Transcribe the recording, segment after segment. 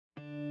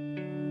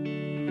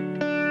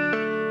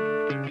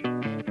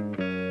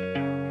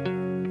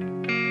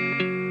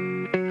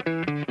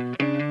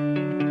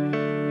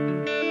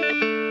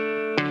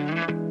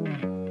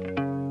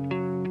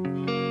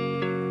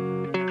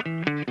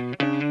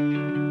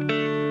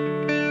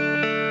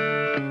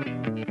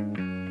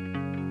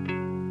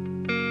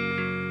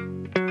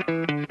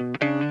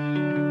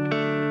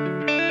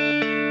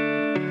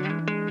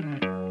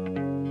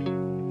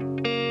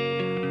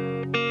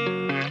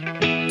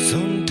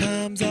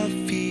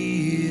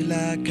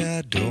like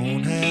I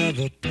don't have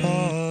a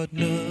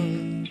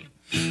partner.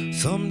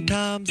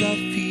 Sometimes I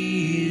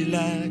feel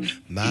like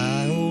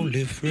my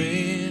only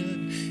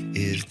friend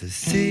is the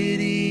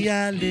city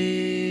I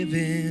live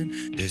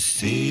in, the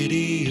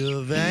city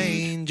of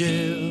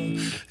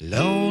angels.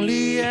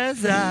 Lonely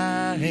as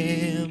I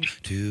am,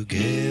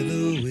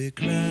 together we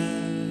cry.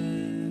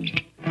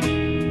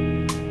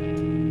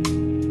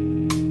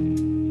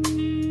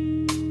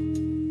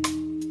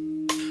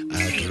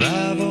 I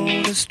drive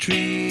on the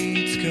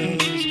streets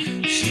 'cause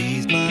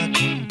she's my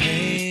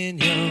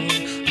companion.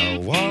 I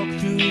walk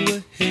through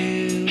the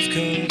hills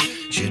 'cause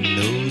she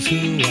knows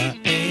who I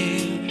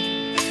am.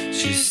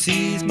 She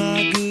sees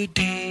my good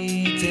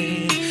deeds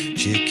and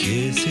she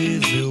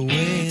kisses me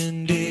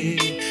windy.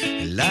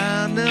 And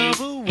I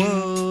never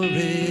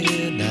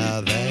worry,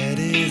 now that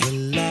is a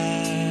lie.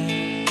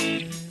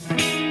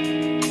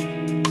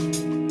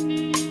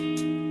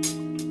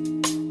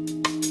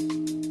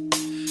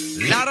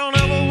 I don't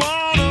ever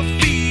wanna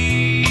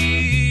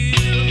feel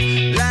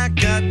like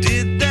I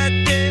did that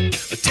day.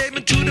 Take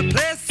me to the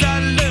place I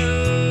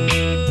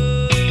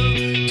love,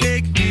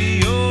 take me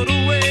all the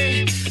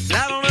way.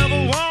 I don't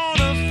ever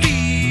wanna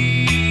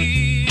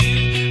feel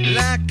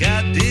like I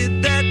did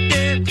that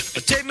day.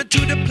 Take me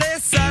to the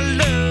place I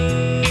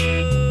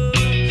love,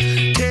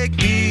 take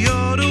me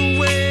all the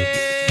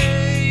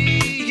way.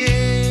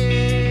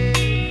 Yeah,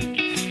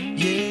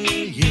 yeah,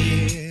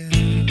 yeah.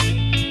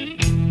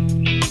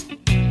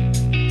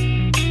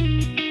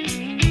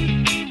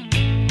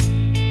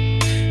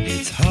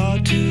 It's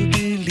hard to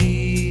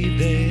believe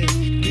that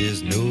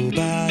there's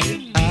nobody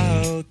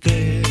out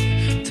there.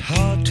 It's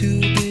hard to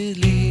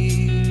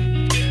believe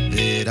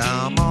that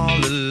I'm all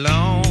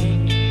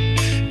alone.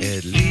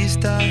 At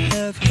least I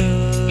have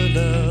her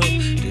love,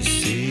 the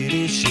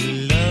city she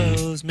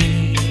loves me.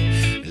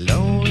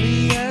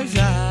 Lonely as I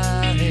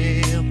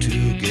am,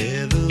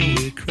 together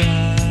we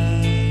cry.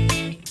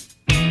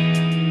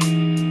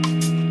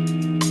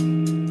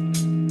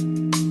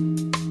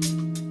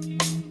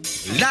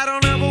 I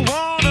don't ever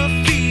wanna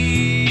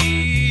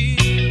feel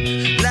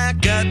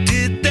like I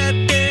did that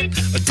day.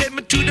 Take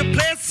me to the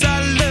place I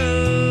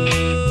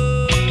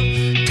love,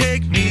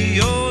 take me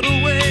all the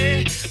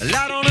way.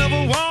 I don't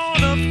ever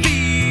wanna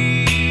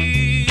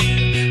feel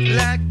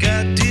like I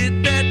did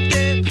that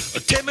day.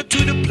 Take me to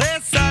the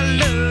place I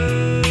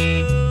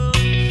love,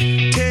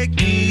 take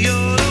me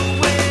all the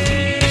way.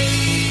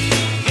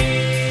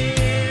 Yeah,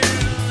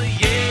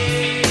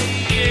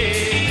 yeah.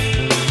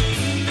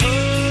 Oh,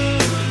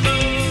 no,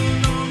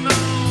 no, no,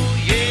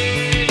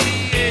 yeah,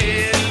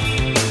 yeah.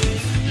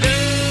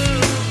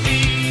 Love me,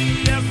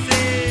 I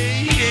say,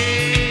 yeah,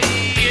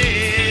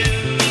 yeah.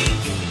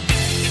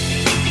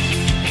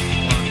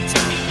 One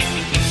time.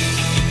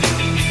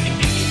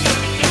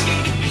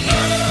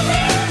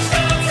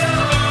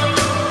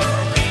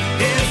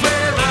 Is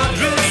where I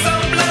drew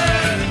some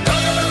blood.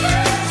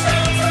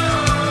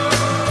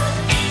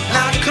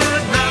 I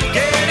could not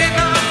get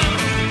enough.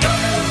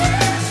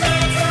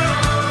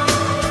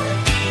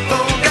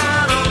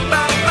 Forgot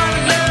about my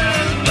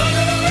love.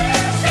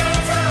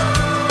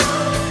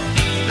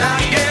 I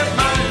gave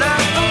my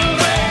life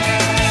away.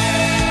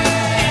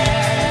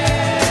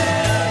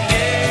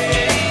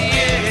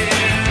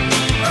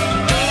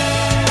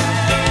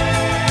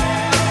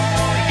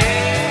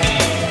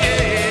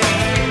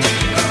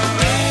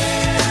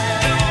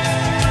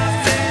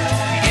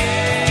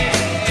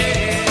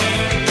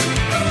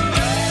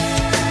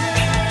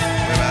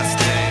 Where I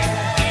stay.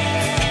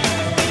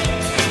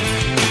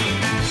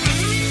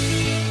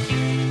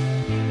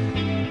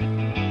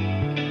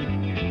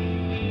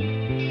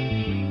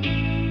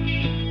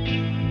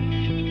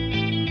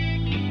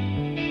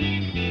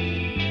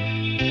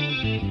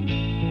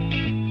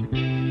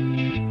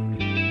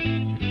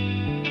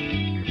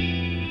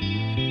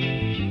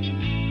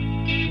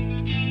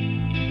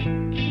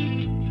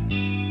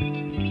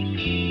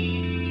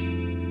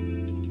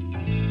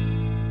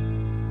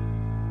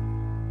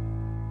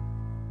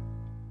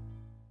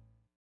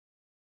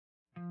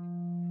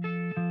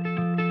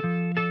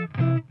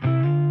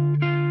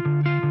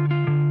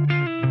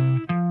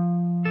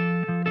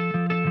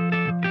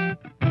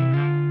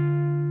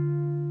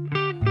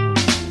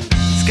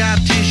 Scar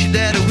tissue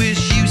that I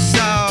wish you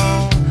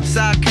saw.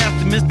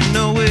 Sarcastic Mr.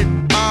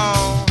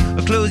 Know-It-All.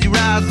 Close your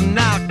eyes and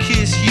I'll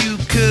kiss you,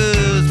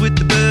 'cause with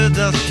the birds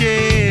I'll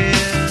share.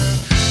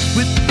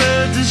 With the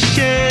birds I'll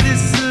share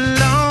this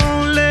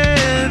lonely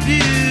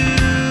view.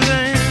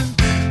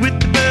 And with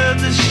the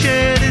birds I'll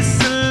share this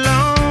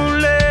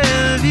lonely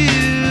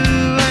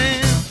view.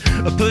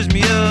 And push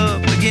me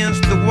up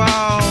against the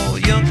wall.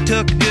 Young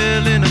tuck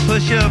girl in a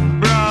push-up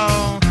bra.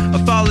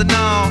 Falling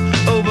all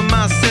over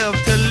myself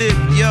to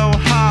lift your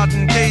heart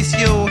in case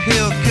you're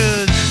healed.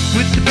 'Cause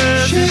with the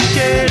birds I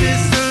share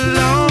this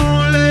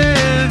lonely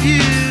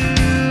view.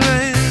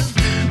 And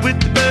with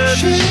the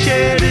birds I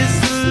share this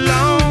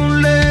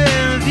lonely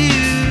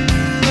view.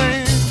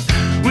 And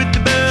with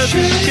the birds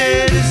I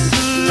share this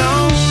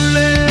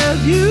lonely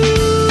view.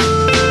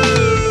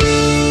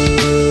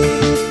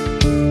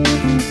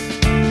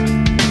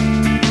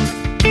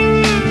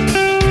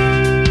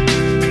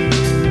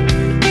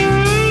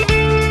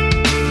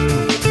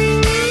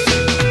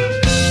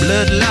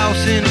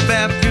 lost in a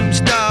bathroom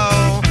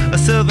stall, a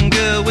southern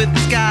girl with a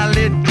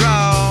skylit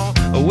drawl.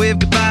 A wave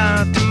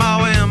goodbye to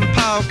Ma and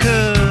Pa,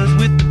 'cause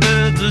with the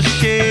birds of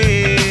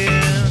shed,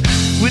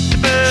 with the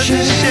birds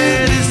of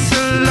shed, it's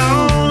a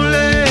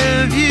lonely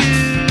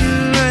view.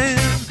 And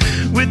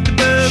with the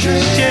birds of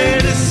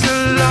shed, it's a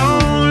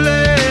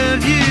lonely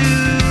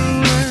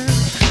view.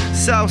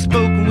 Soft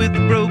spoken with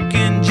a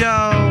broken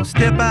jaw,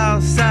 step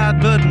outside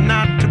but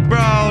not to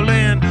brawl.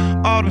 And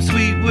autumn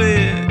sweet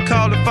wind,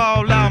 call it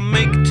fall, I'll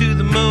make it to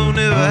the moon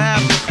if I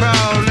have to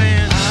crawl.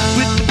 And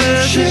with the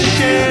birds of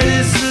shed,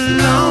 it's a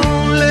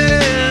lonely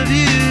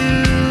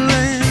view.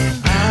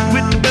 And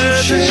with the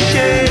birds of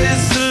shed,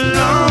 it's a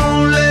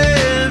lonely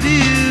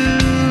view.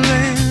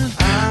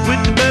 And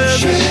with the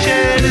birds of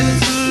shed,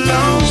 it's a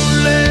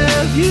lonely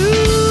view.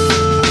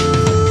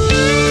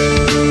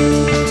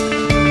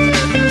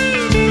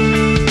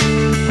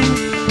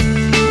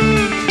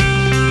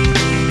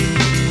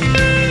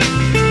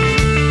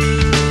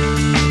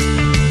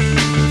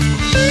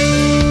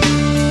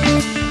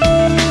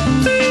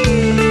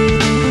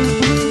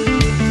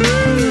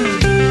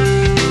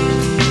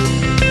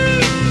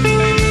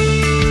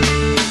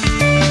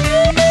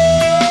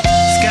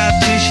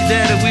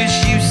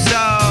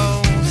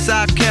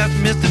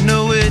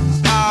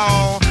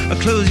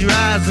 Close your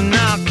eyes and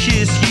I'll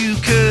kiss you,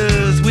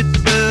 'cause with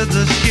the birds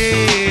of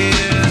shed,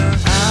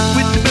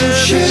 with the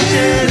birds of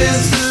shed,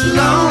 it's a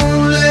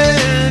lonely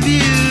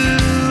view.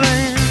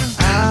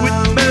 And with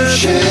the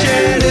birds of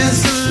shed,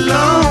 it's a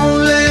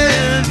lonely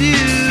view.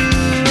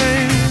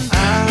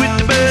 And with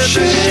the birds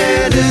of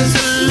shed, it's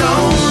a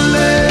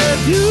lonely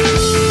view.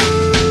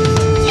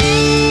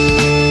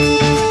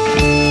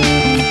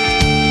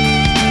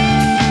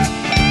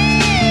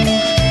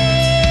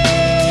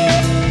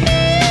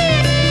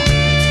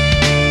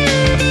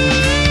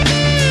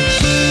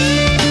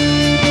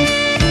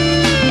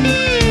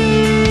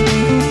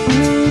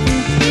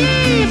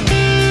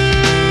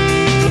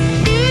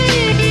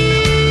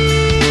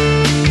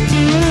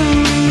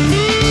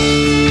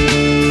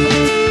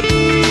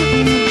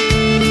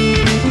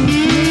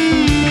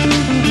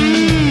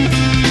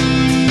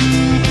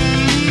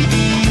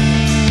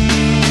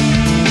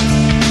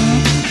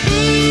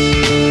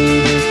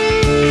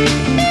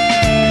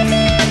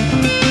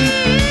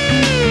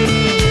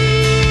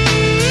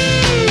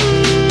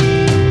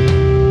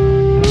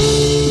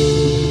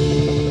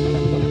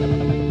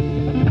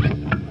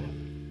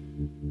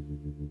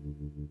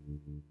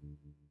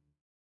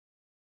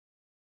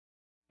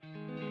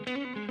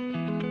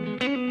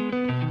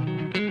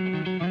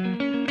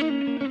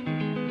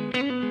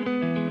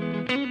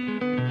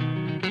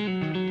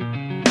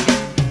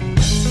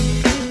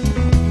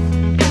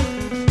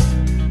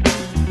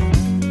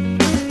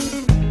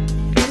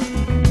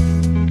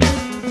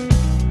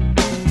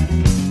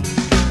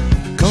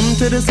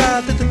 To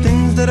decide that the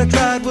things that I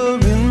tried were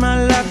in my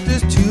life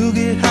just to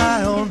get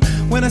high on.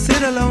 When I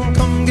sit alone,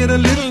 come get a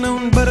little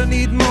known, but I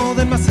need more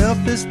than myself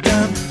this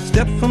time.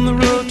 Step from the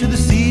road to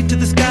the sea to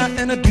the sky,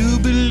 and I do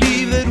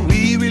believe that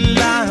we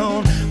rely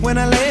on. When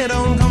I lay it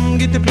on, come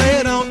get to play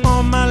it on,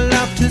 all my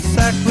life to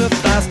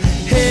sacrifice.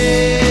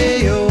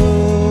 Hey,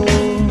 oh,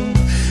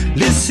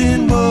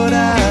 listen what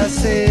I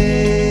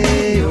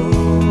say,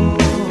 oh,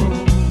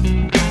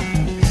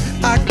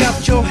 I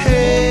got your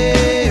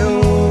hey,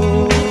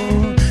 oh,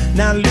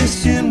 now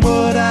listen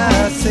what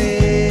I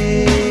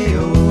say,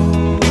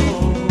 oh,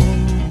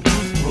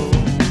 oh.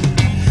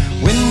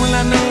 When will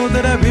I know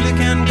that I really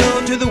can go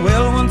to the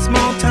well one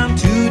small time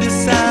to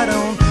decide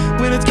on?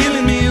 When it's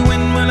killing me,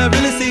 when will I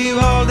really see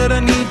all that I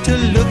need to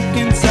look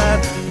inside?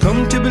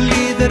 Come to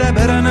believe that I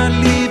better not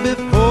leave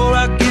before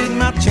I get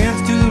my chance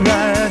to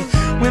ride.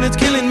 When it's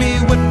killing me,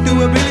 what do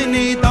I really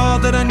need? All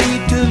that I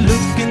need to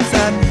look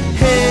inside.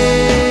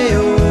 Hey,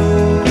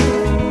 oh,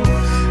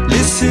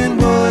 listen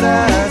what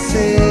I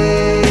say,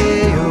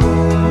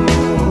 oh,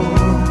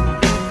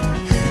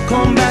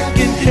 come back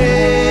and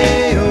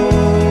hey, oh,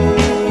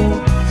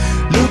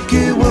 look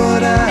at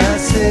what I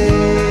say,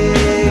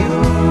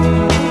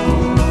 oh.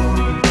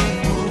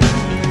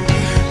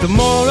 The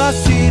more I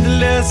see, the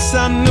less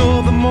I know,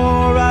 the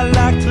more I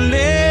like to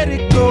let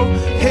it go.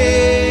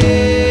 Hey,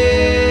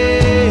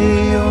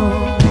 oh,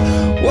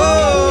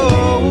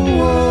 whoa,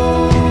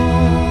 whoa.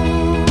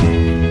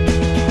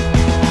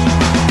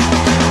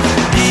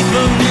 Deep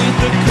beneath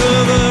the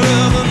cover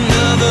of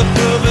another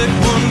perfect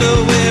wonder,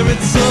 where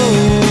it's so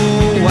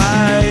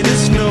white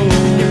as snow,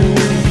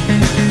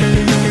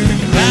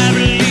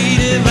 privately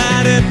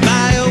divided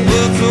by a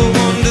world so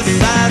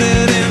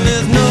undecided, and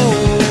there's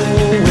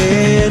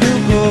nowhere to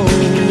go.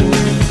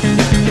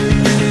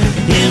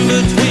 In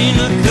between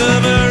the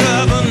cover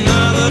of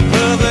another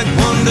perfect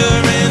wonder,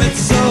 and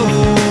it's so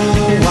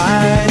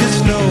white as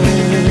snow,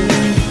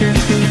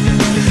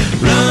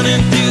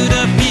 running through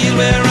the field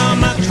where all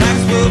my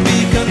tracks will be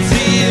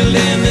concealed,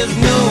 and there's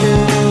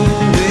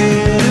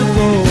nowhere to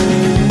go.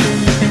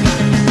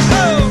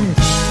 Oh!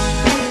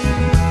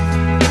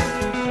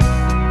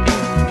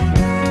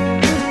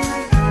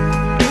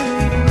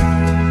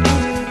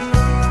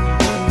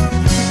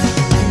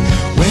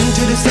 When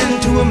to descend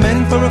to a man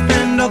for a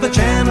friend, or the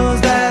channel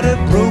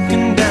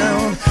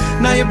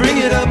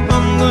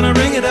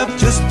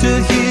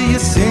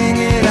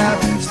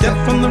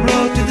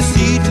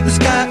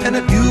lie, and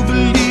I do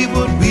believe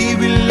what we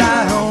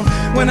rely on.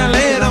 When I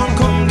lay it on,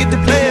 come get the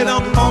play it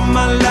on. All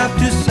my life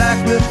to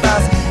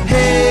sacrifice.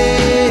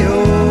 Hey,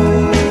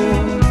 oh,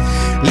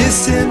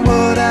 listen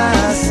what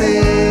I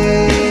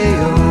say,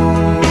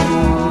 oh.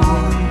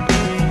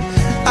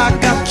 I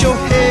got your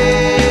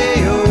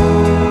hey,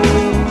 oh,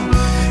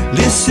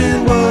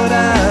 listen what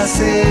I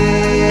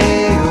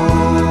say,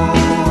 oh.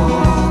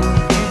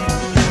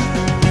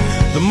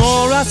 The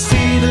more I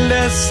see, the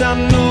less I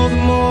know, the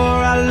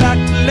more I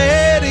like to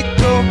let it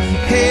go.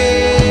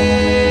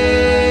 Hey,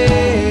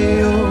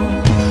 oh,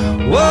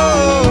 whoa,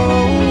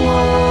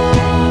 whoa.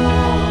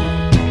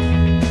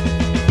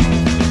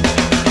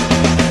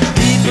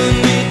 Deep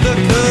beneath the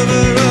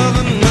cover of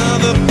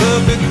another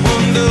perfect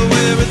wonder,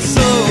 where it's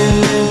so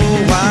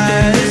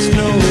white as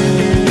snow,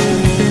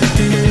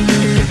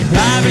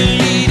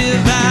 privately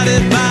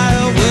divided by a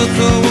world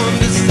so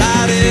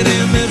undecided,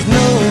 and there's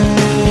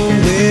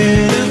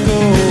nowhere to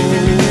go.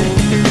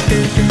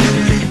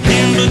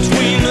 In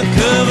between the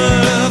cover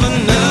of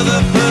another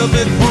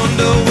perfect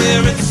wonder,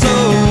 where it's so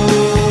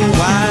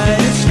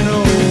white as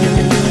snow,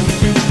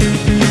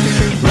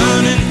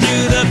 running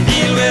through the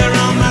field where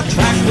all my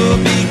tracks will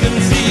be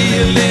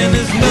concealed, and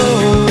there's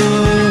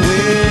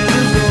nowhere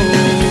to go.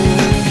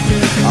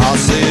 I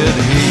said,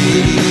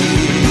 hey,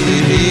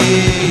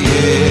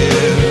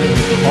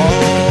 yeah,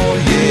 oh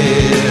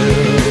yeah,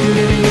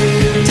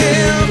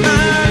 tell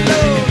my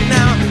Lord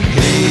now.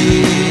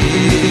 Hey,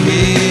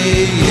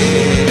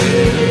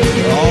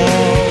 yeah,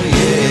 oh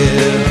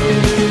yeah,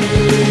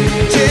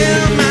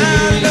 tell my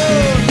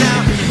Lord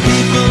now.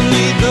 Deep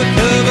beneath the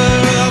cover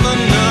of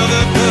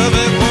another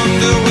perfect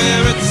wonder,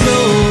 where it's so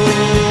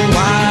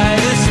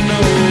white as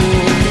snow,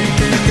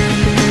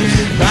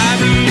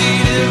 privately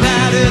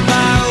divided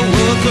by a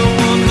world so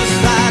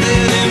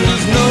undecided, and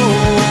there's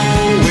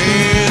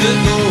nowhere to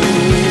go.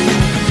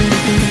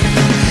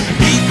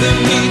 Deep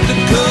beneath the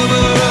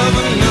cover of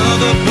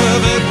another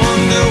perfect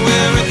wonder,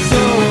 where it's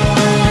so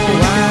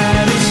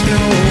white as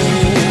snow,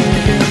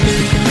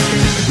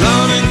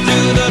 running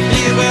through the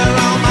field where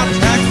all my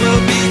tracks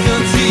will be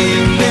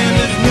concealed, and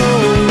there's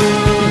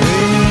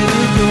nowhere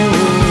to go.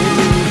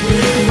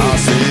 I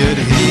said,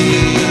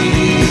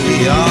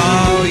 hey,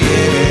 oh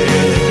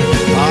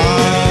yeah,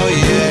 oh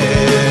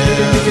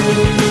yeah,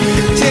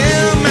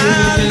 tell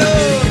my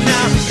Lord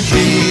now.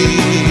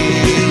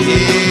 Hey,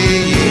 yeah,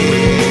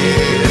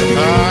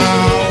 oh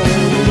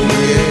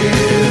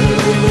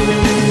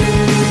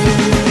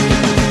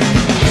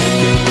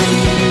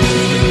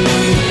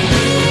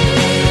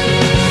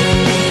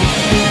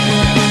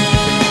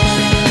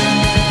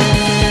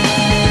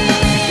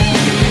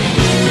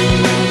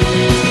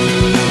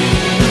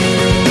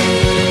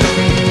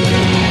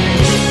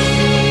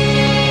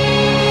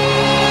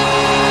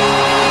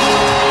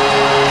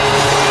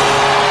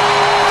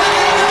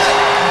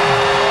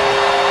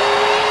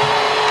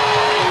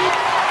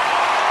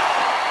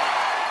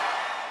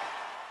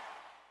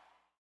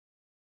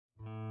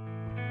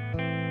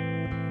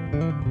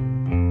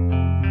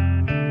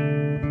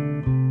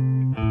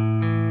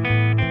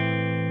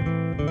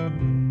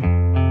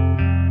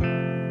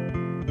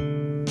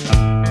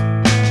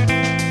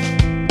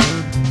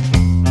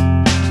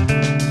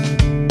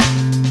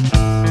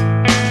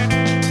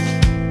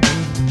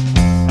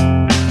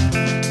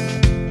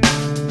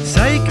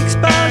psychic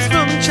spies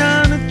from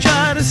China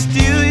try to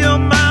steal your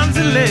mind's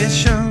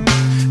elation,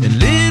 and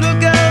little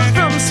girls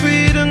from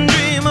Sweden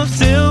dream of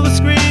silver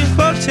screen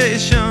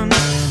quotations.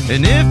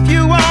 And if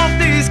you want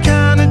these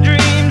kind of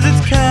dreams,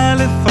 it's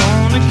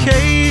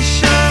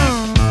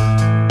Californication.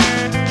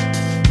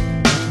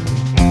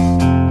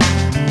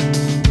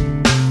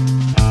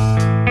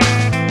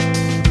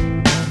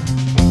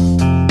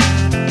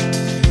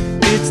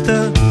 It's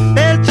the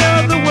edge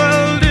of the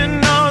world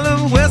in all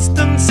of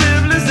Western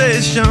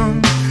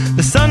civilization.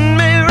 The sun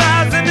may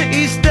rise in the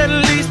east, at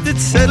least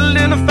it's settled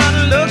in a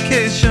final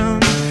location.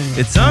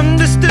 It's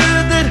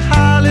understood that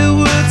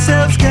Hollywood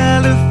sells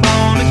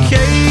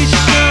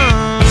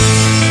Californication.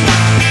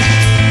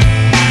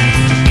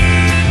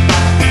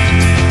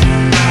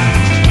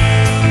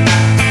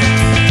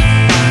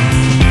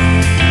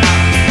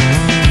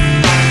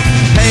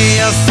 Hey,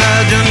 a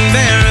surgeon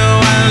very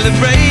well to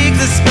break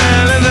the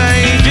spell of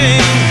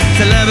aging.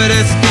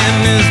 Celebrity skin,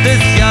 is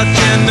this your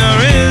chin, or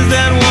is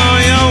that war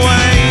you're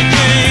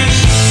waging?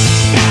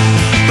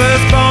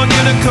 Firstborn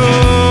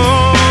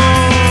unicorn,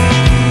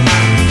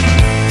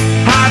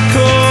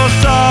 hardcore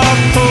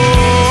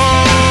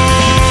softcore,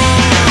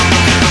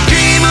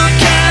 dream of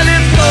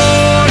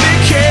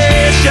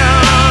Californication,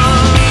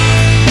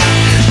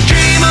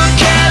 dream of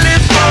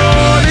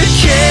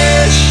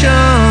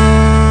Californication.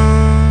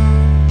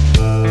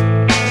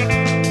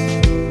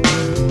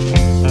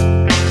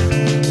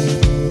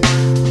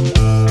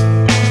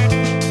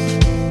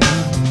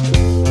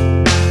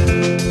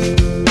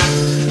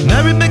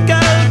 Mary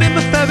McGill, be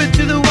my ferry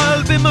to the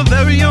world, be my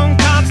very own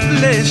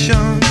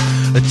constellation.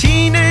 A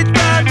teenage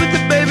bride with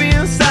a baby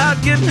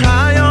inside, getting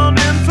high on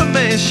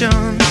information.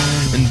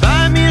 And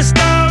buy me a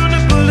star on the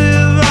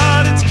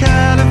boulevard, it's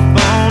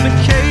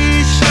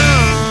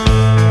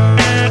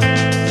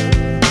Californication.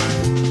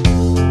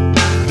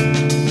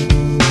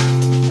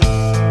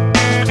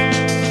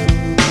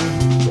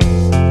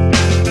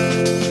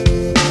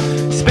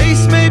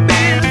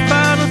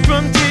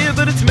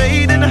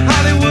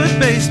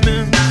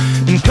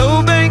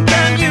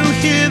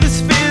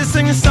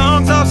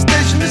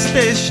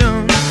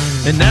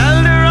 And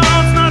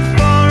Alderon's not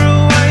far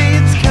away,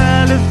 it's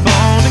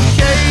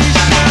Californication.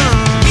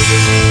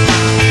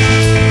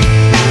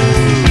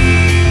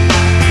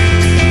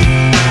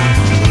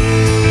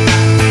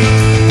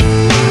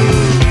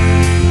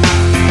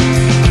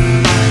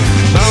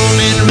 Born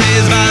and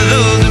raised by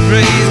those that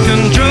praise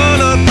control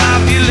of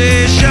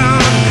population.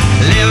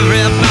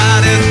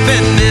 Everybody's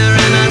been there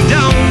and I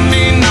don't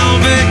mean no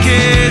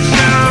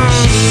vacation.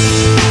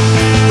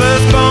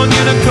 Firstborn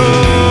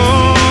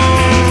unicorn,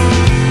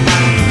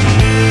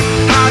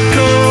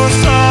 hardcore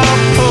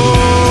softcore.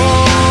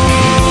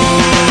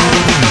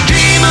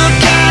 Dream of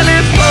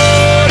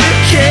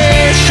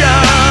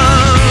Californication.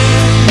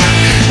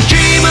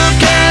 Dream of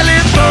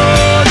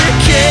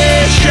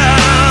Californication.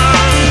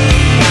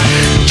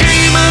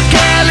 Dream of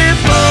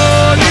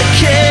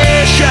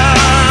Californication.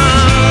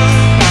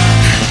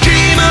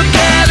 Dream of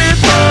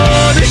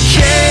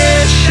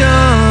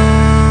Californication.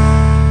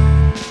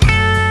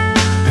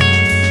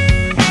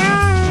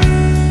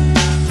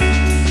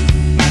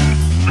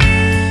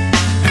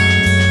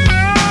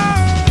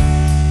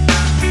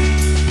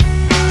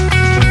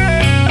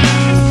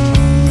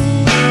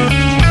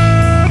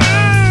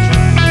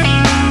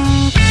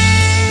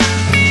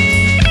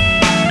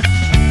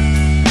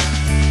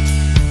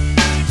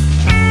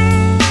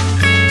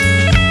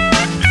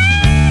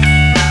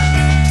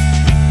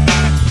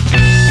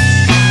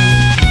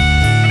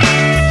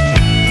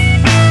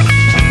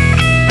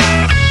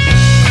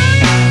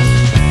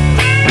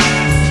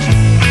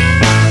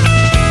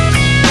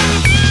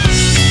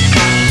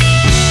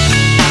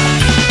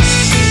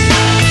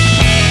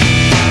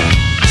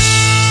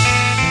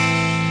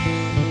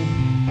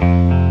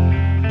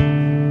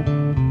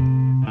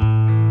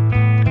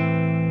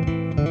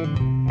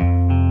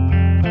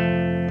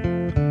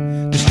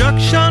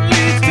 Destruction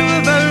leads to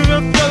a very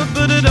rough road,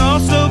 but it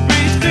also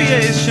breeds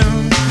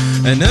creation.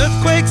 An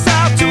earthquake's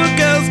out to a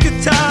girl's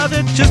guitar,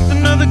 that's just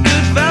another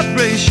good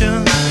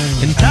vibration.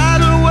 And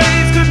tidal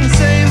waves couldn't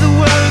save the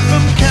world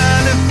from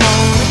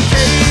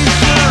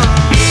Californication.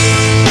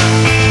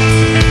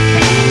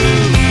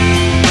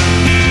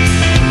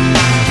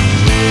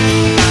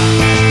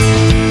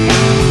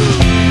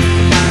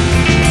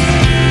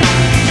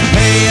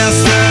 Hey, a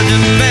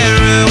surgeon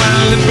very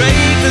well to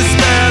break the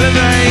spell of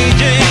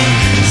aging.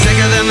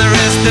 Sicker than the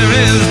rest, there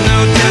is no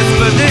test,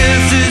 but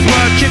this is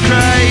what you're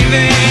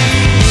craving.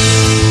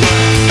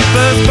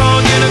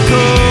 Firstborn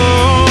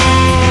unicorn,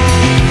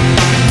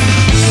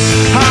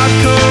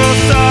 hardcore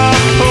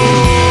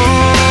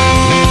softcore.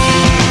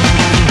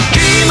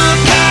 Dream of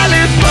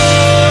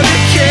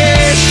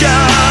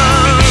Californication.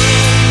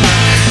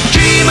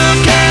 Dream of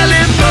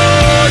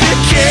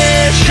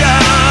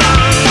Californication.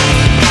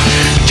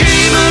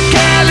 Dream of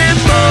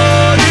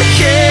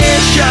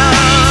Californication.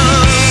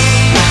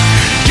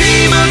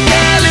 Dream of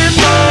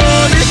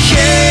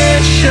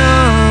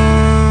Californication.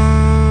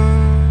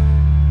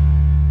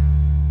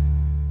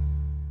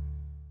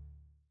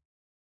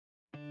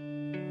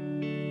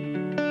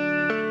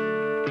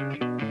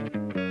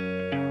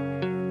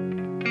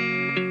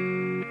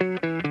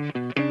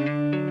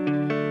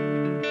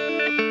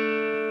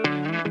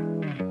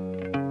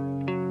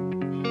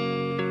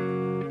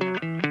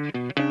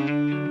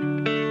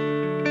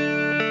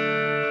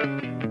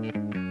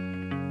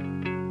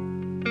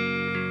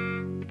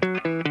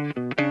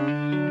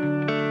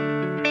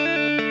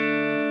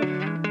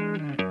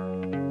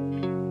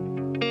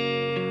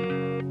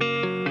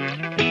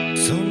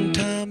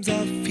 Sometimes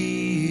I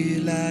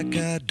feel like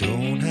I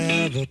don't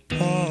have a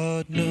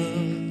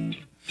partner.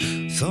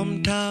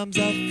 Sometimes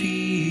I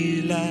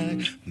feel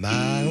like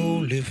my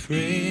only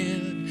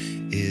friend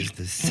is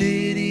the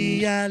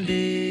city I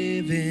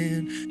live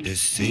in, the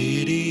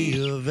city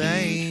of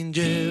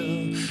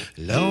angels.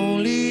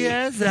 Lonely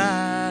as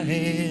I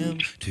am,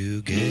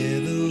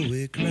 together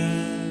we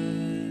cry.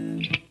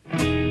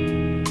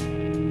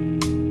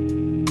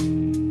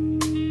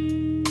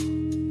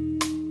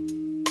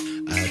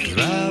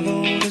 Drive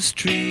on the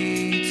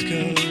streets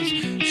 'cause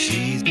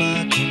she's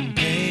my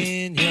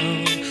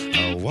companion.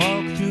 I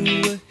walk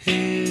through the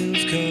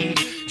hills 'cause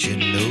she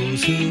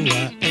knows who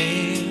I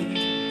am.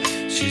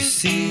 She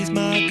sees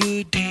my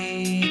good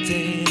deeds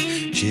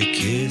and she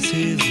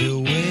kisses me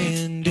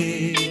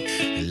windy.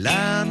 And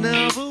I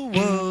never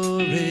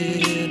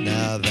worry,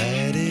 now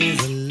that is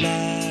a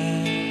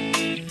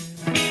lie.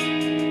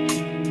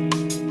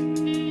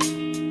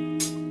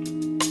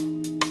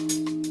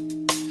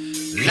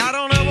 I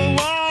don't ever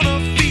wanna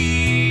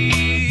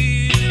feel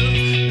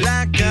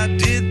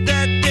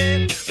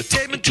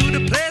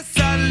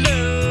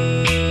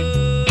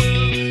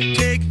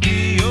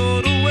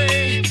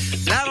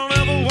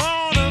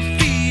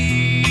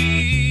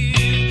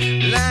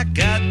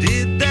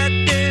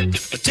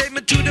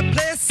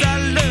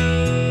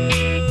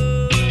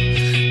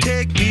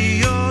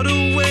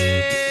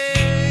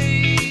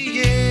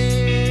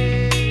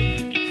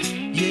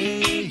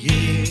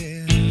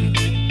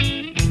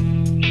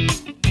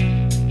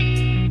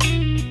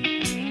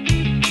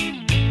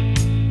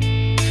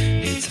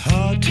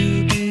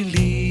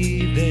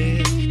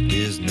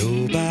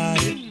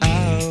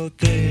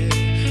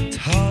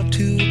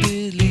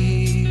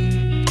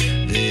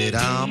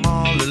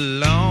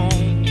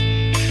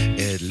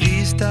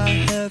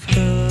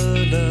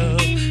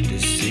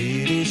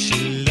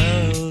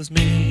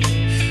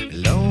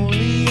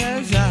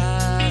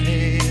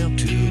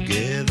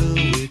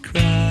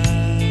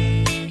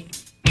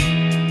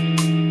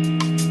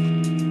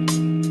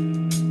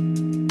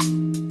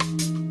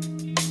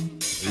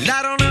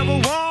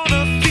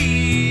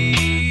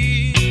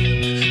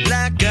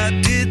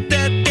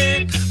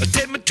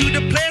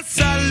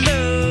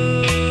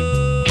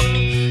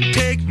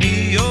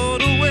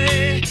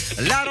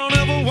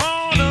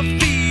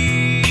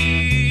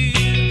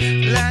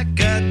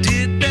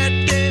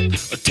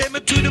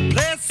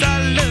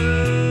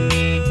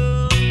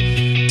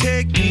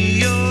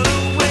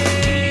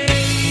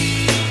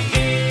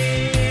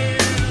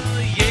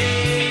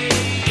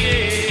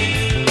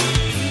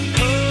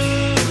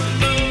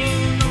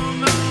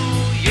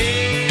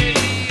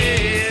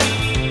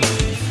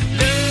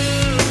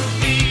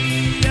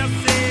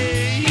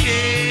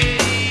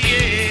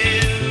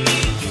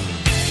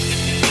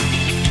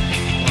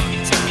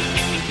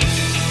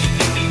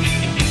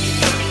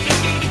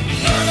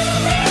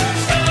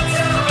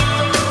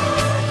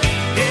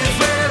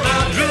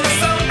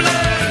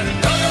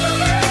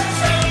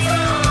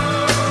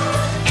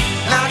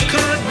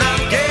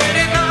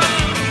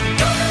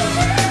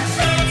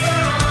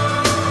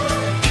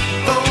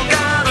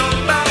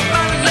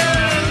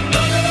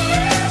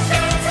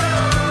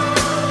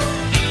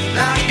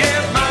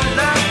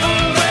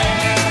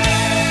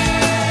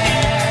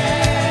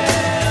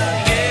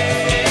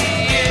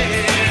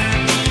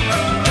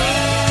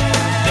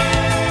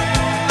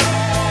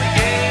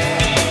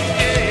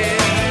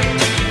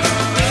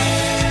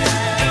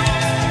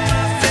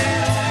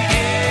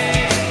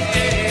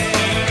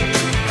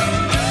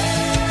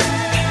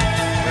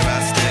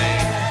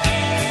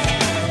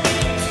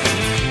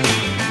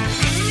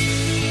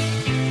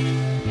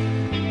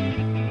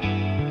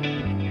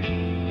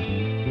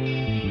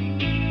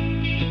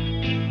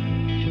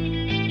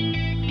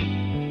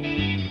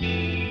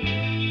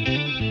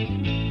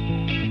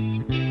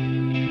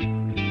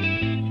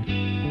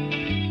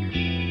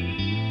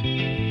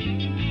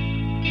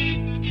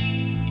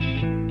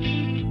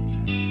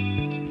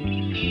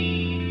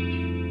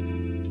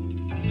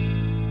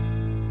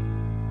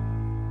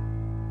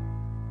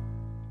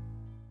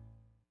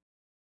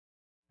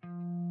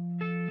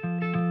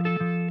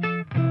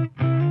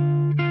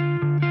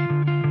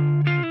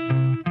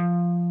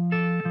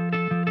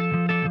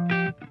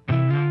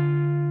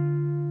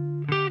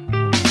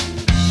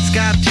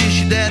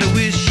that I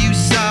wish you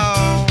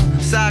saw.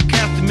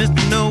 Sarcastic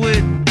Mr.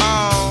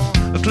 Know-It-All.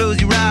 Close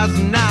your eyes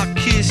and I'll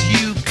kiss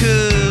you,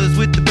 'cause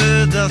with the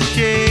birds I'll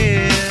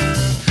share.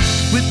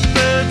 With the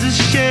birds I'll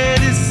share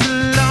this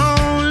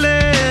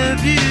lonely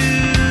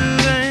view.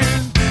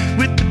 And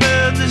with the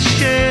birds I'll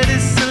share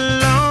this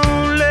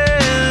lonely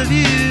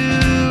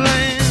view.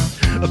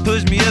 And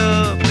push me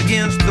up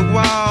against the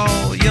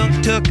wall, young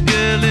tuck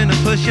girl in a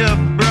push-up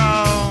bra.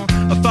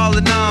 I'm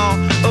falling all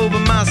over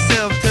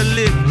myself to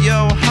lift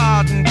your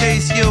heart and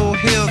taste your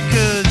health,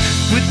 'cause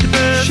with the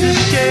birds I'll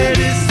share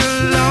this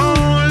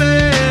lonely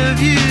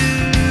view.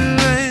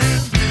 And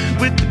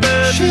with the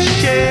birds I'll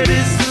share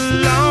this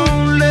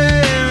lonely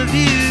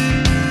view.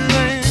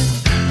 And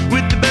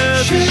with the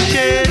birds I'll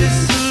share this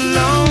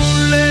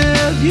lonely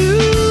view.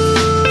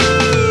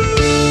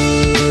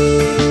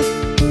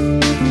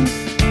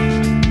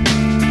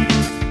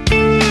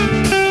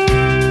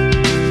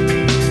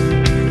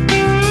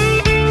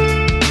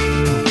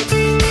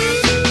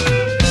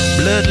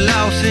 Blood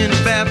lost in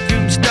a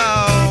bathroom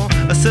stall,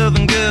 a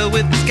southern girl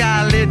with a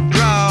scarlet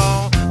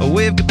draw. I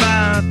wave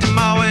goodbye to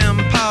Ma and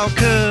Pa,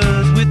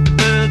 'cause with the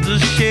birds I'll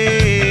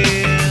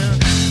share.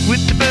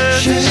 With the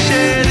birds I'll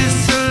share this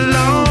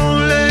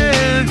lonely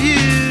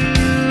view.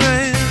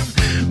 And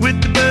with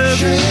the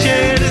birds I'll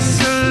share this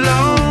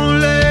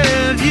lonely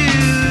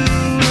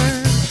view.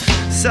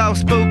 Soft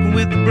spoken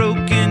with a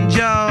broken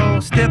jaw,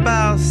 step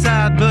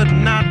outside but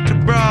not to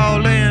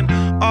brawl. And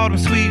autumn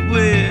sweet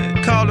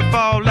with call it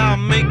fall, I'll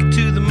make it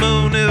to the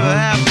moon if I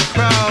have to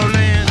crawl.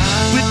 And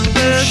with the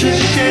birds I'll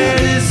share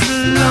this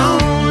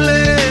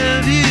lonely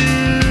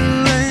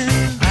view.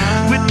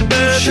 And with the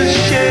birds I'll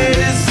share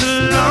this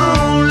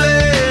lonely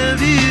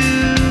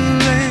view.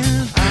 And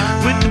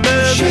with the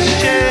birds I'll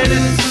share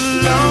this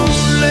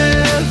lonely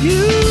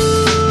view.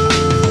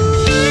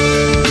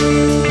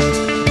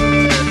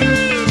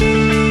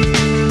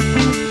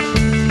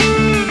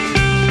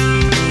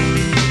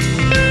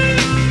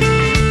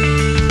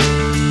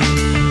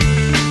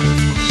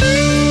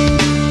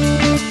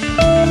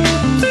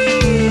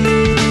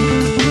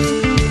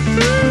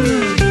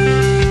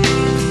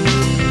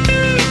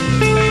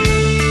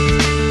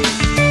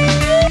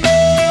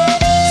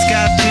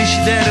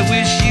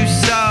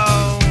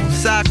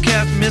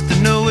 Mr.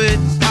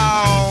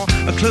 Know-It-All.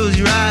 Close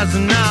your eyes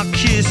and I'll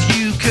kiss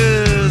you,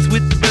 'cause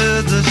with the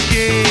birds I'll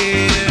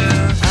share.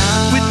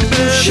 With the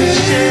birds I'll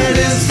share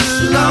this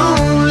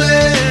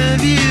lonely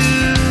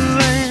view.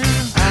 And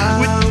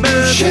with the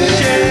birds I'll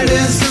share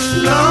this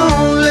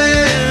lonely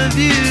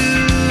view.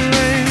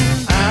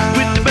 And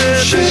with the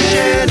birds I'll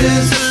share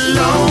this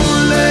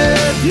lonely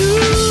view.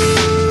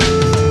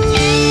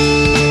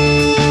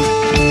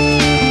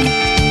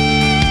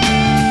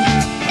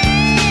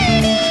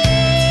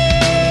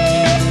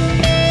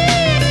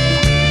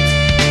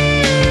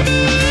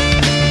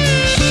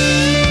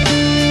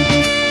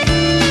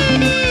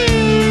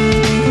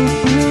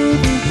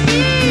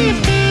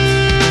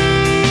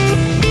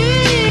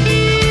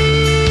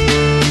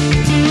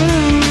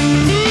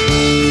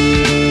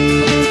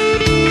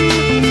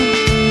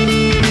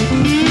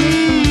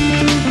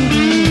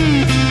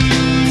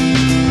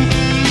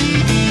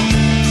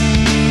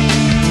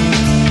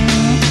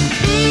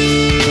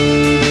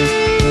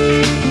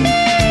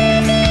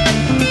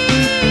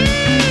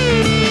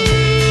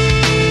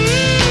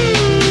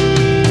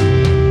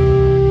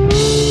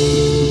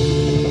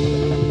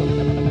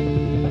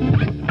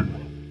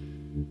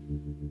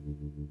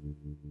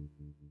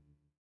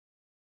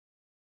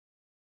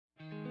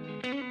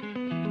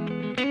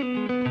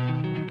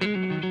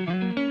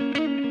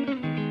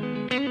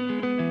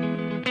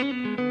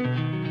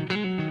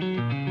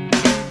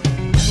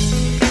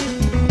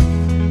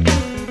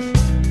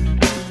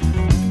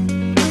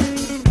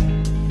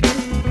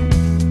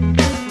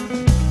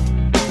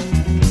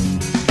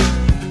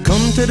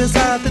 To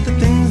decide that the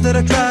things that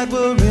I tried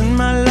were in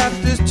my life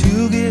just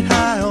to get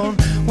high on.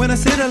 When I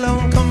sit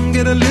alone, come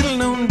get a little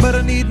known, but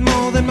I need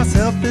more than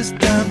myself this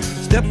time.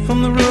 Step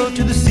from the road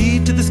to the sea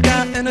to the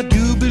sky, and I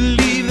do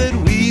believe that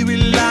we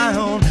rely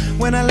on.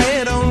 When I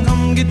lay it on,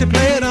 come get to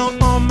play it on,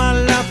 all my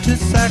life to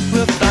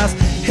sacrifice.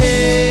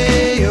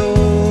 Hey,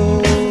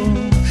 oh,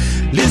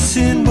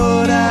 listen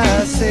what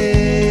I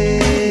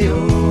say,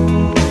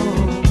 oh,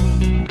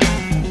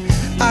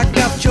 I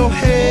got your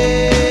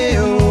hey,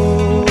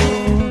 oh,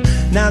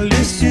 now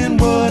listen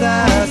what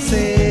I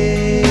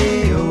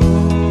say,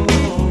 oh,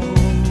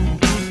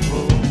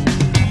 oh.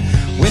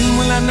 When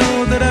will I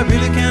know that I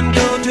really can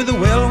go to the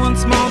well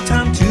once more?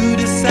 Time to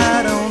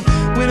decide on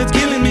when it's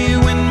killing me.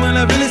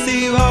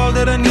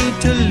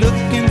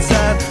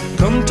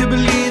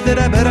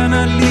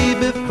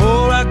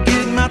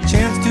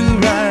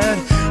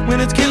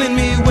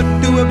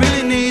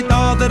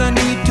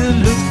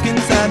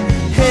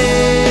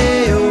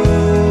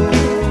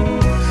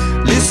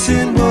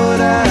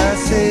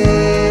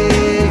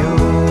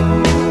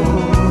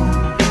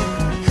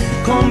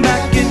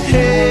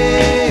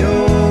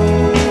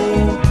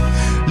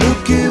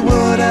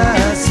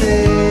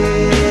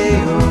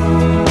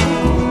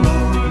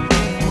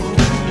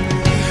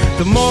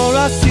 The more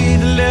I see,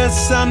 the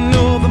less I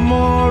know, the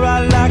more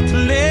I like to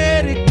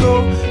let it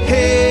go.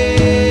 Hey,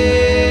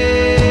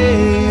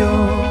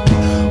 oh,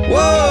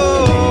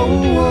 whoa,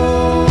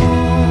 whoa.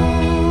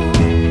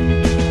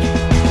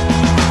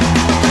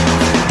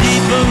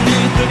 Deep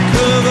beneath the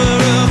cover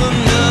of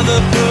another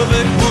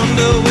perfect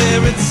wonder,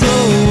 where it's so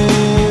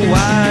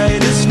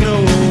white as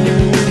snow,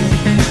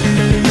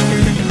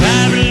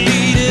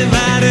 privately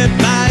divided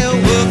by a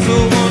world so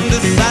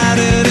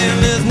undecided, and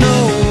there's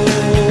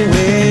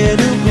nowhere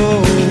to go.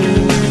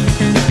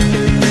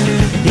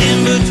 In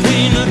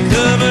between the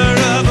cover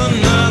of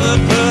another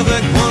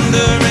perfect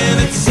wonder, and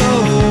it's so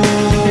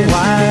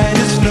white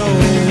as snow,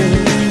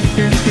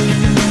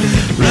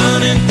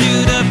 running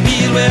through the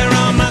field where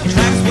all my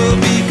tracks will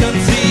be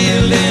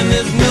concealed, and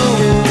there's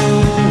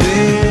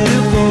nowhere to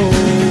go.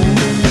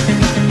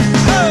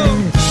 Oh!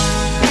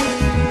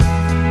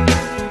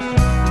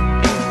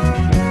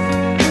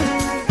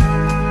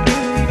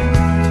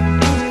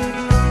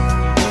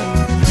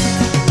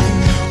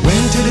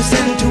 When to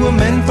descend to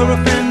amend for a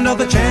friend all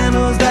the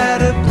channels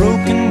that have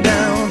broken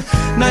down.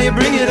 Now you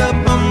bring it up,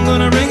 I'm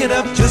gonna ring it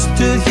up just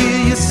to hear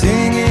you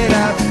sing it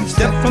out.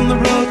 Step from the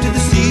road to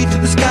the sea to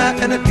the sky,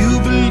 and I do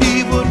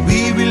believe what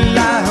we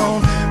rely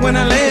on. When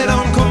I lay it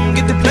on, come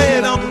get to play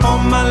it on, all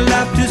my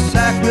life to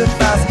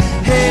sacrifice.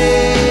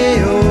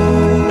 Hey,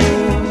 oh,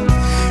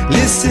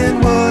 listen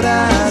what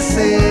I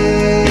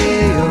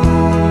say,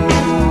 oh,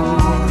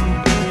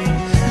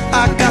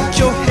 I got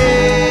your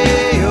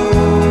hey, oh,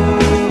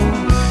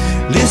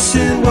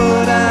 listen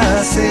what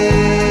I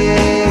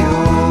say, oh.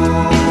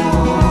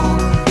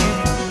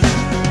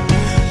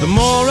 The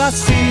more I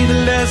see, the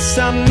less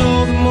I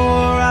know, the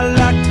more I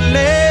like to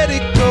let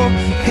it go.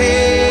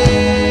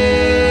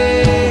 Hey,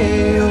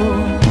 oh,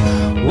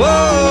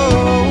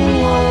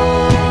 whoa, whoa.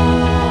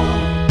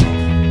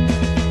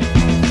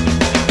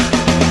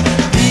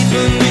 Deep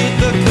beneath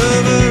the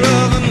cover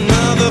of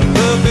another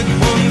perfect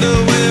wonder,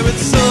 where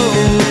it's so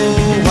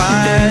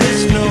white as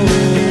snow,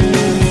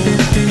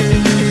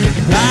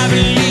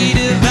 privately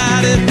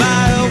divided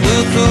by a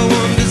world so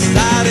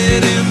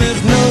undecided, and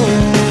there's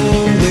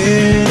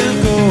nowhere to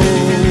go.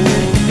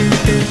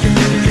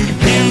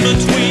 In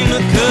between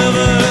the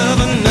cover of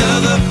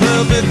another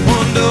perfect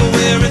wonder,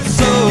 where it's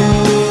so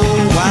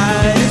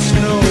white as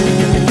snow,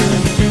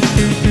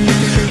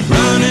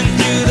 running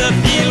through the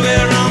field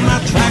where all my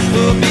tracks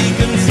will be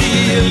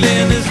concealed,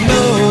 and there's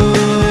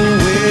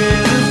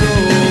nowhere to go.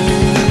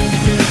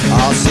 I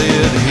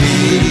said,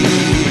 hey,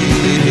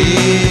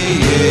 hey,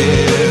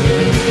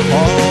 yeah,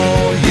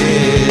 oh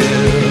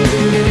yeah,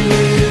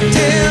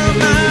 tell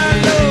my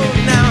Lord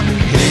now.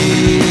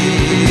 Hey,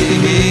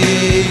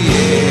 hey,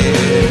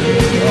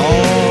 yeah,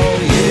 oh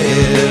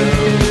yeah,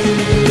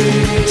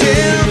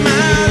 tell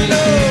my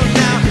Lord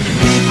now.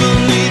 Deep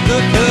beneath the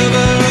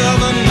cover of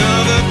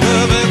another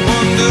perfect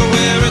wonder,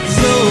 where it's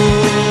so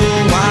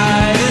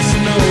white as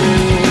snow,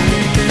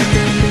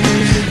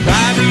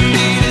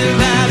 privately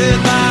divided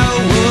by a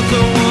world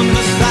so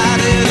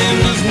undecided, and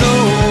there's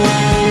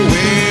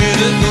nowhere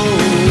to go.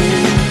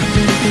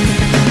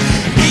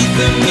 Deep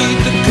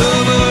beneath the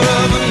cover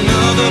of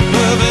another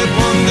perfect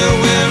wonder,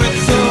 where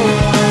it's so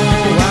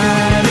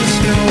white as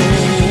snow,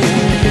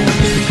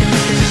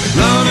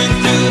 running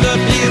through the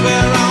field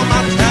where all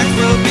my tracks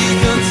will be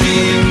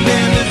concealed,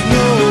 and there's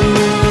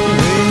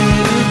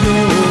nowhere to go.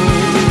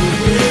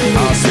 I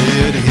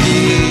said,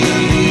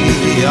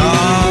 hey,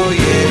 oh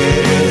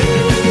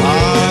yeah,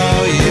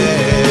 oh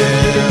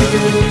yeah,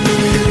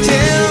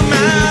 tell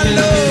my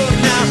Lord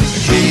now.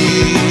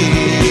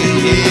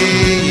 Hey,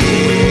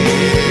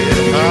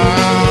 yeah, oh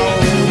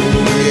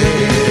yeah.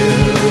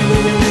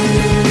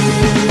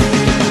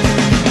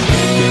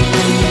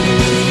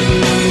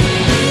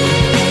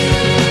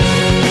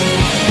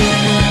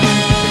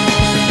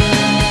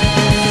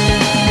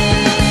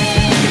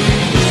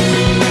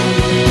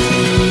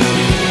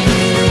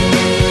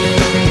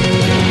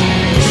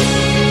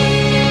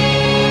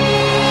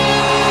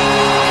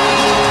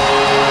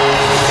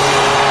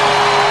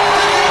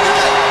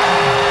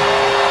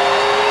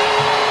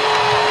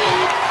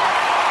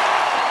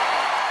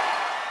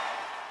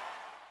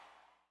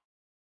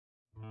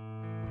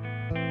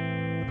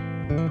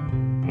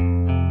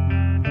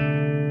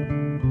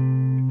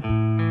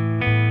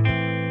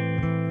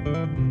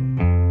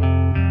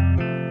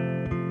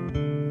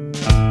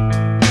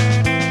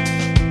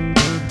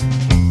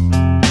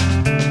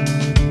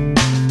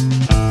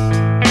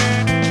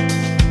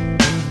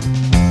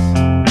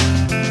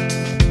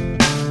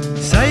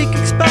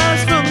 Psychic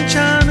spies from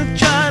China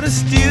try to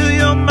steal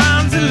your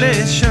mind's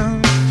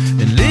elation,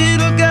 and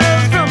little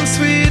girls from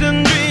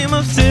Sweden dream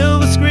of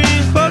silver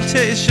screen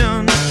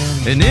quotations.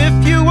 And if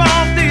you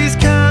want these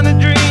kind of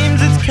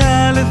dreams, it's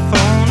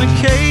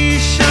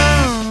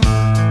Californication.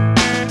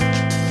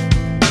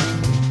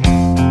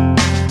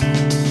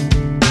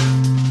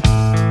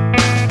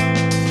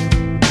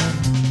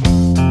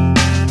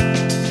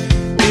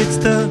 It's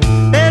the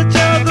edge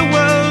of the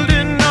world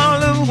in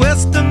all of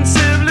Western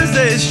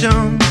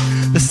civilization.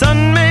 The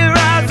sun may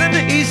rise in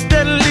the east,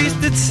 at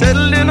least it's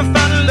settled in a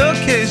final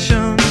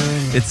location.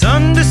 It's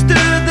understood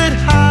that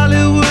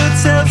Hollywood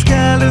sells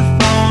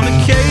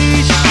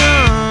Californication.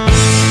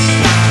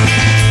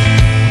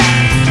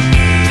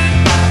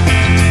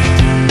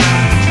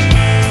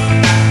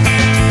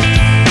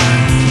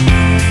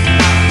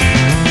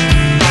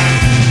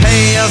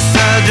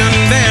 Surgeon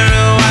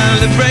very well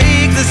to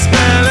break the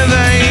spell of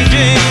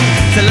aging.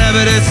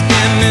 Celebrity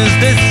skin, is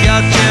this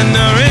your chin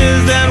or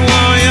is that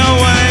war you're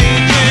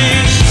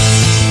waging?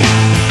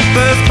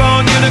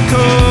 Firstborn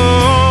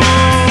unicorn,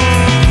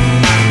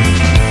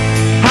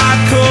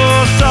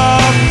 hardcore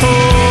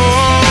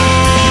softcore.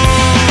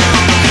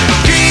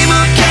 Dream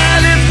of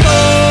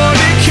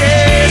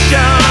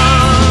Californication.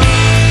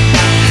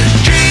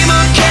 Dream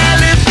of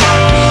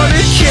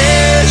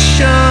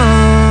Californication.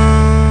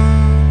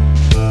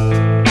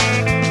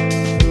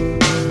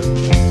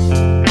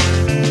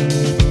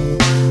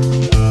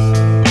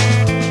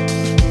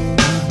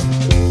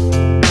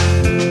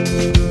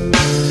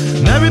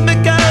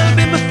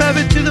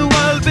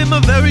 A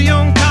very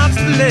young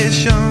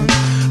constellation,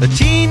 a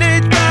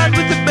teenage bride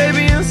with a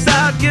baby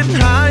inside, getting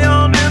high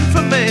on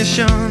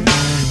information.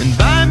 And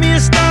buy me a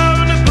star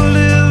on a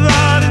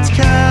boulevard, it's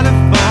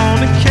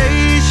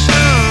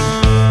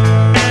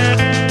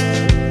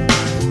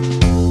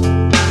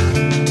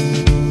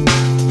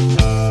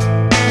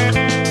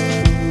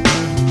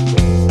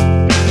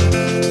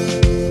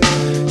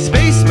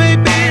Space may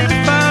be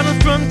the final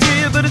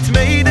frontier, but it's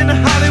made in a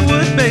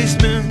Hollywood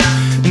basement.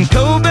 In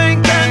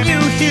Cobain, can you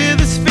hear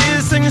the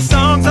sphere singing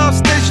songs off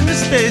station to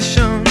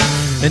station?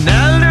 And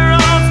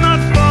Alderon's not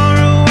far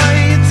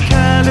away, it's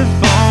Californication.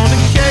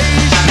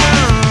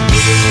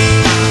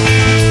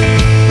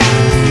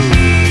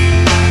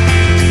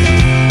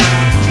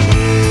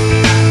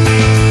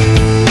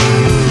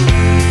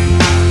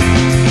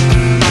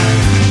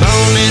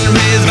 Born and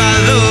raised by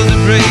those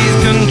that raise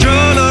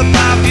control of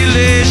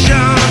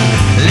population.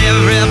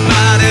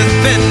 Everybody's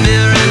been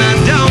there and I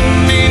don't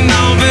need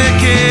no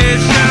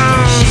vacation.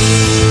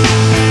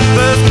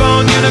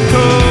 Firstborn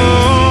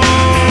unicorn,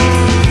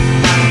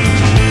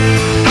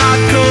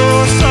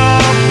 hardcore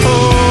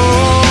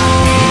softcore.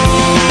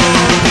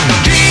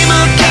 Dream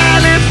of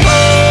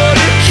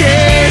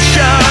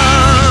Californication.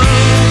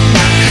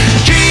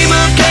 Dream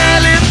of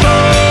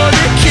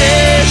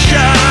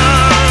Californication.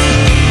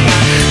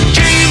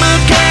 Dream of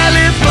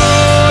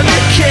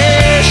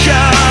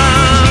Californication.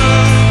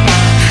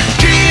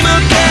 Dream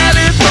of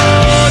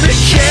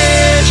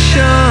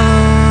Californication.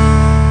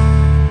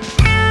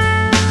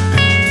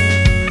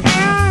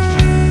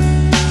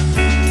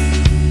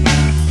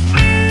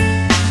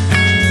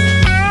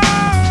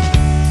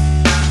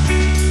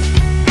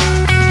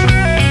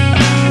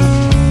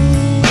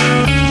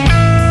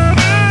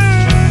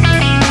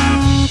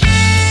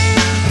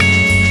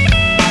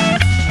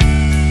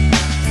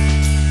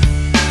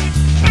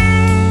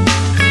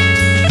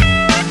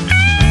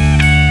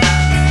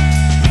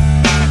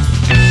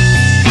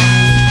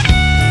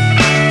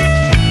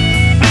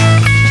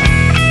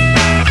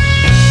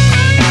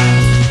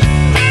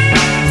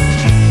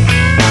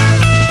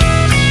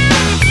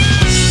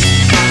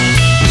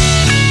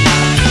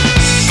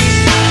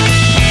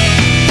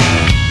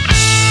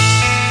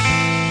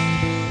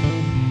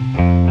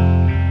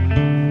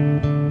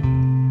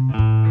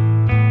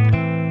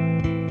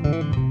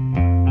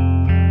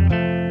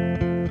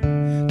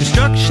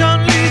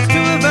 Destruction leads to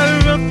a very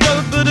rough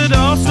road, but it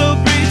also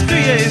breeds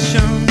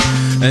creation.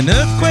 An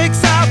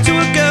earthquake's out to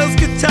a girl's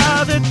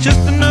guitar, that's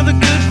just another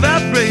good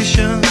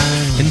vibration.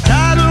 And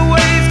tidal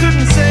waves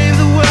couldn't save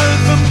the world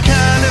from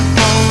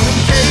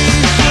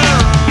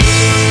Californication.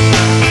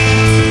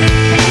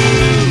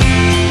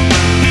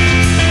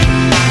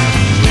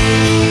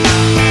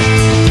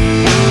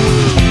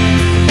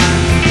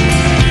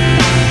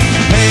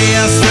 Hey,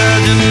 a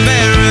surgeon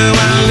very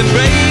well to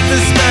break the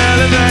spell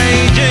of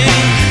aging.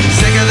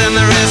 Sicker than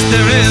the rest,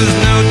 there is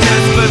no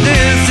test, but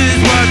this is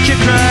what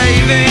you're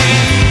craving.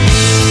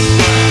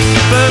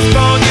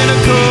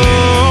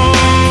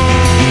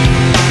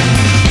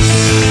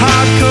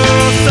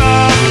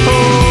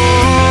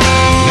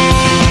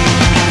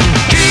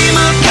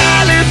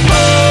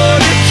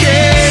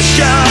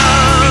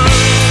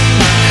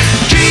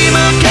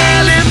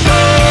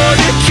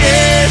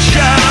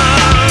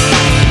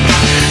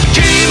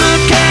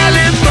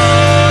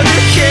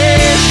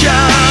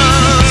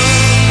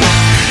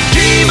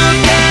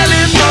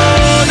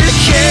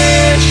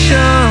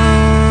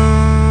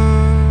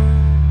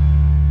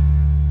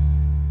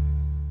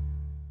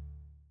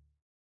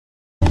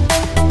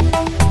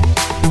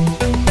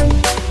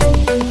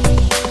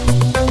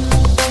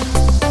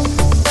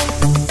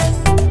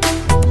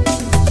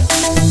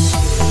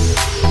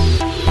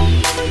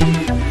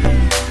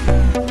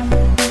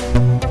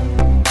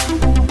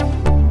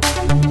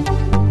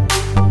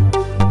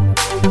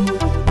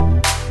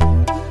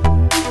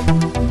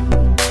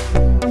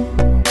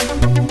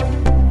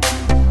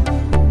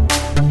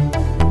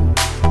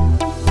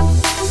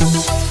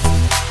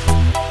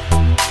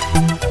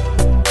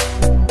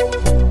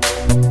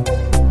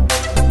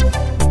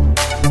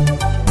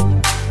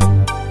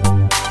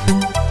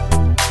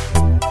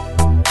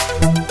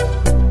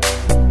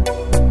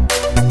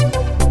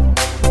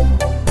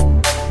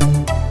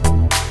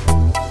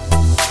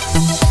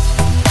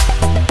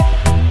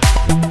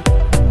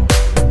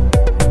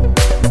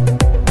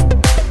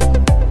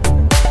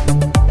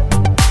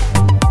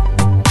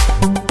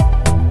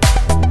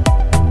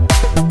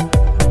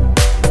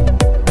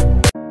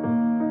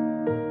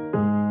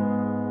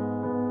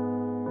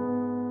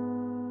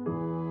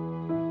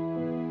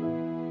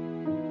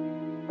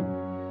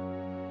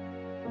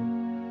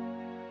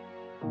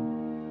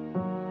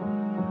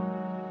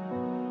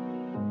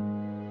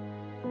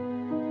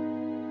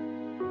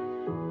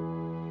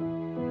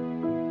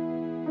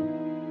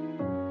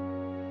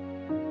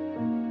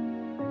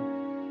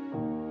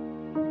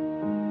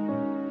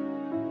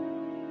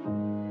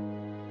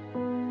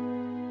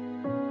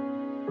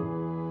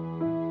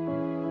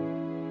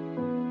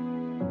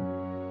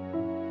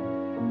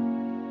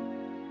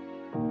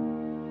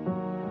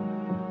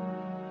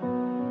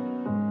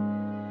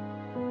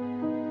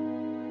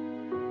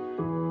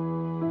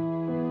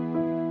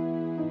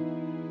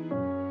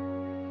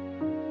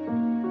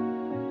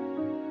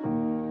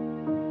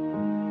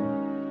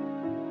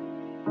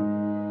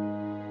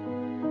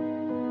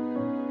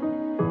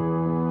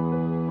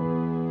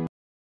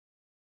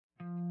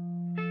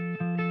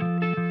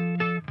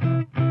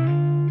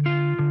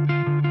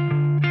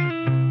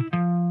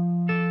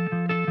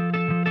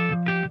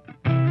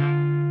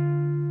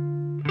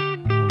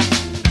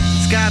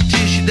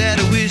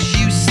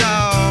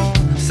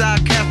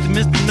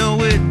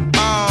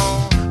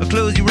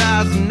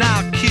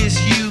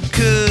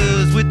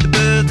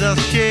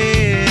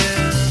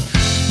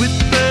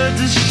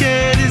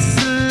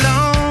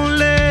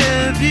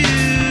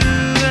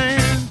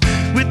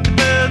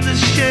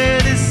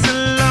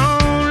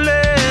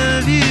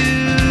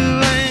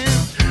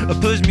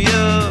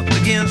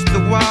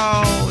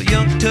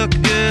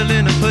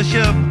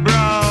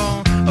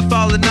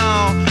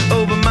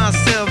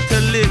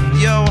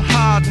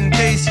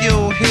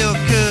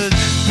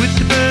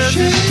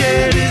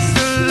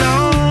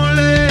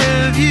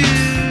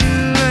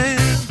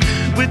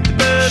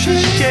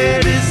 birds that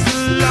shed it's a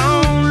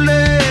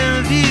lonely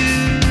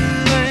view.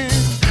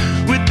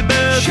 And with the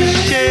birds that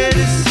shed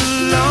it's a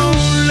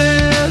lonely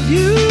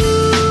view.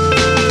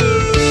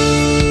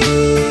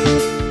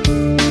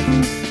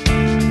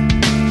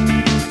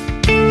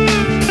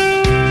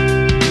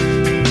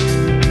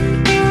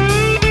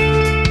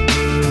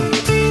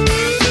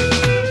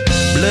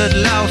 Blood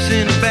loss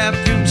in a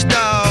bathroom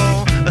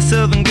stall, a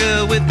southern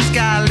girl with a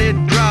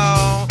skylit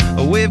draw.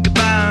 A wave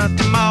goodbye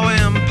to Ma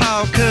and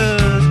Pa,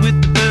 'cause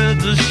with the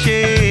birds of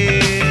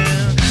shed,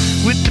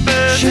 with the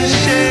birds of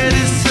shed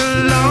it's a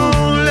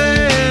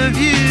lonely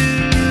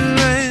view.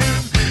 And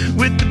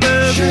with the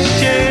birds of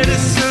shed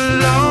it's a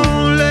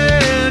lonely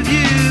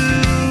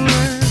view.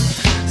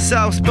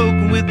 Soft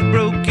spoken with a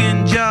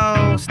broken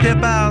jaw,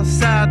 step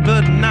outside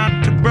but not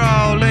to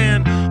brawl.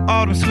 And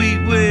autumn sweet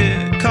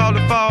with call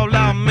it fall,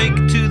 I'll make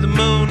it to the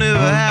moon if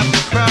I have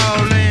to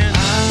crawl. And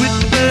with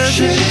the birds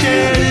that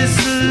shed it's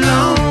a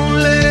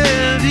lonely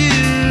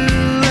view.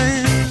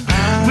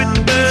 And with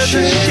the birds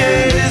that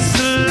shed it's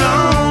a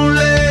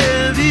lonely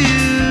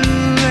view.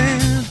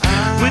 And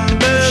with the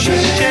birds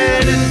that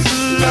shed it's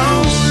a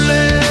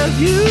lonely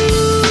view.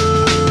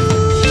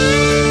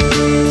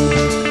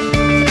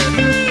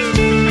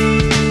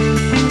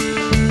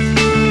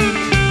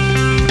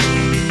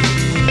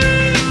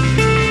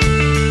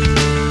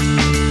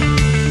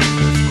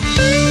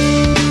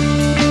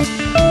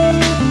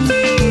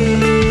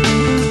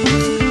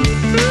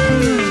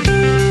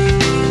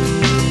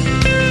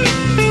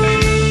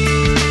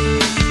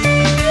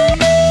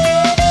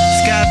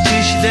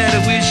 That I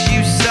wish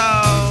you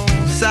saw,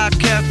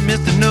 sarcastic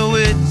Mr.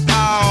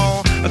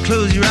 Know-It-All.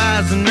 Close your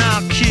eyes and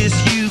I'll kiss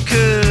you,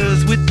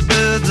 'cause with the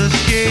birds of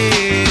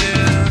shed,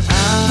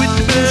 with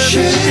the birds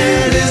of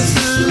shed